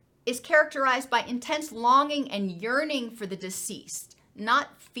is characterized by intense longing and yearning for the deceased,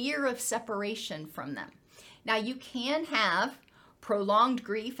 not fear of separation from them. Now, you can have prolonged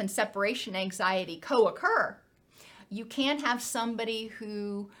grief and separation anxiety co-occur. You can have somebody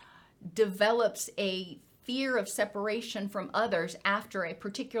who develops a fear of separation from others after a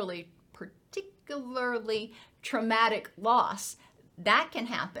particularly traumatic loss. That can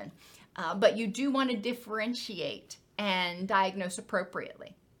happen, but you do want to differentiate and diagnose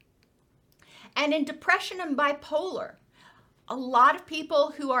appropriately. And in depression and bipolar, a lot of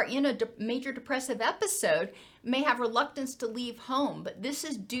people who are in a major depressive episode may have reluctance to leave home, but this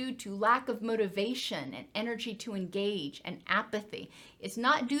is due to lack of motivation and energy to engage and apathy. It's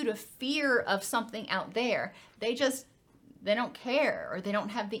not due to fear of something out there. They don't care, or they don't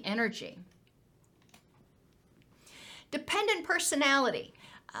have the energy. Dependent personality.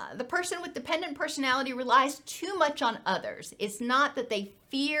 The person with dependent personality relies too much on others. It's not that they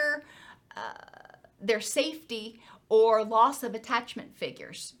fear their safety or loss of attachment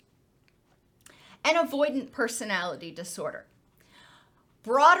figures. And avoidant personality disorder.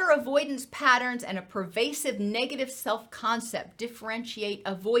 Broader avoidance patterns and a pervasive negative self-concept differentiate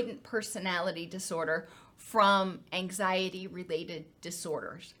avoidant personality disorder from anxiety-related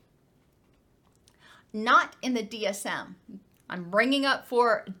disorders. Not in the DSM. I'm bringing up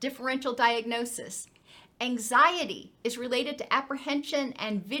for differential diagnosis. Anxiety is related to apprehension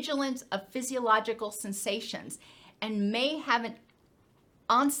and vigilance of physiological sensations and may have an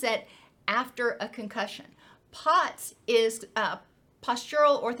onset after a concussion. POTS is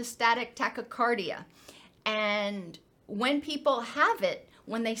postural orthostatic tachycardia. And when people have it,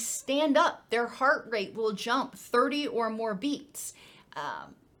 when they stand up, their heart rate will jump 30 or more beats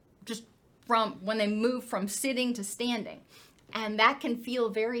just from when they move from sitting to standing. And that can feel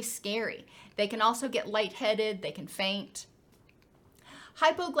very scary. They can also get lightheaded, they can faint.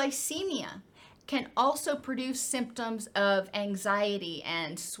 Hypoglycemia can also produce symptoms of anxiety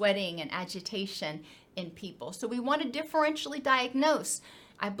and sweating and agitation in people. So we want to differentially diagnose.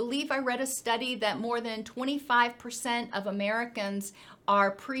 I believe I read a study that more than 25% of Americans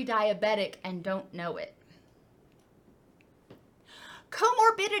are pre-diabetic and don't know it.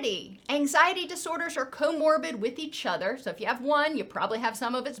 Comorbidity. Anxiety disorders are comorbid with each other. So if you have one, you probably have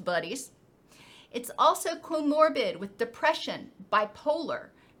some of its buddies. It's also comorbid with depression, bipolar,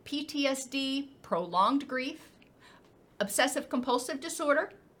 PTSD, prolonged grief, obsessive compulsive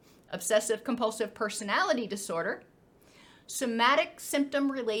disorder, obsessive compulsive personality disorder, somatic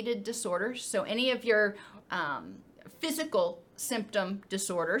symptom related disorders, so any of your physical symptom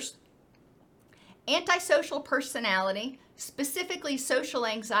disorders, antisocial personality, specifically social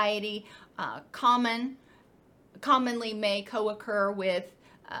anxiety, commonly may co-occur with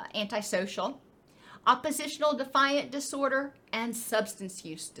antisocial, oppositional defiant disorder, and substance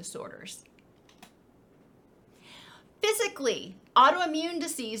use disorders. Physically, autoimmune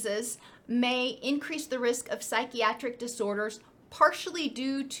diseases may increase the risk of psychiatric disorders, partially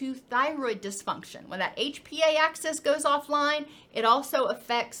due to thyroid dysfunction. When that HPA axis goes offline, it also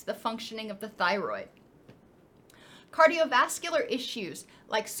affects the functioning of the thyroid. Cardiovascular issues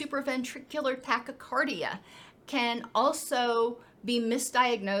like supraventricular tachycardia can also be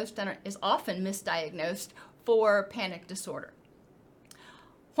misdiagnosed and is often misdiagnosed for panic disorder.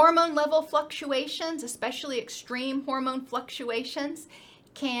 Hormone level fluctuations, especially extreme hormone fluctuations,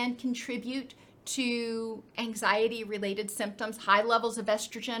 can contribute to anxiety-related symptoms, high levels of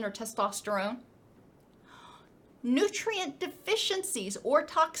estrogen or testosterone. Nutrient deficiencies or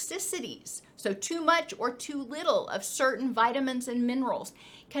toxicities, so too much or too little of certain vitamins and minerals,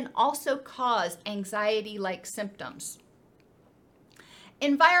 can also cause anxiety-like symptoms.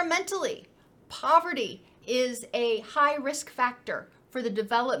 Environmentally, poverty is a high risk factor for the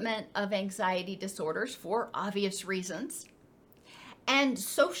development of anxiety disorders for obvious reasons. And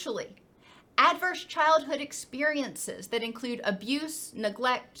socially, adverse childhood experiences that include abuse,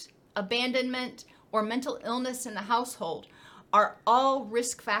 neglect, abandonment, or mental illness in the household are all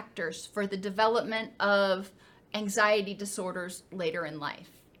risk factors for the development of anxiety disorders later in life.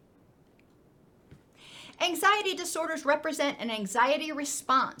 Anxiety disorders represent an anxiety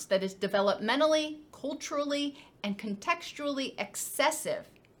response that is developmentally, culturally, and contextually excessive.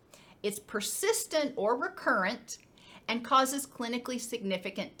 It's persistent or recurrent and causes clinically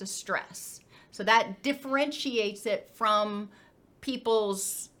significant distress. So that differentiates it from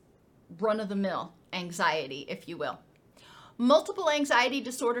people's run-of-the-mill anxiety, if you will. Multiple anxiety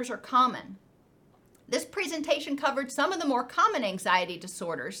disorders are common. This presentation covered some of the more common anxiety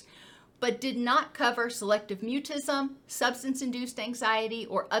disorders, but did not cover selective mutism, substance-induced anxiety,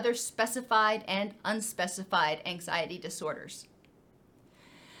 or other specified and unspecified anxiety disorders.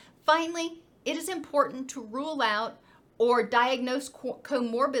 Finally, it is important to rule out or diagnose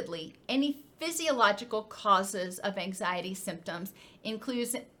comorbidly any physiological causes of anxiety symptoms,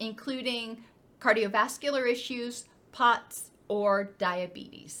 including cardiovascular issues, POTS, or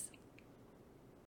diabetes.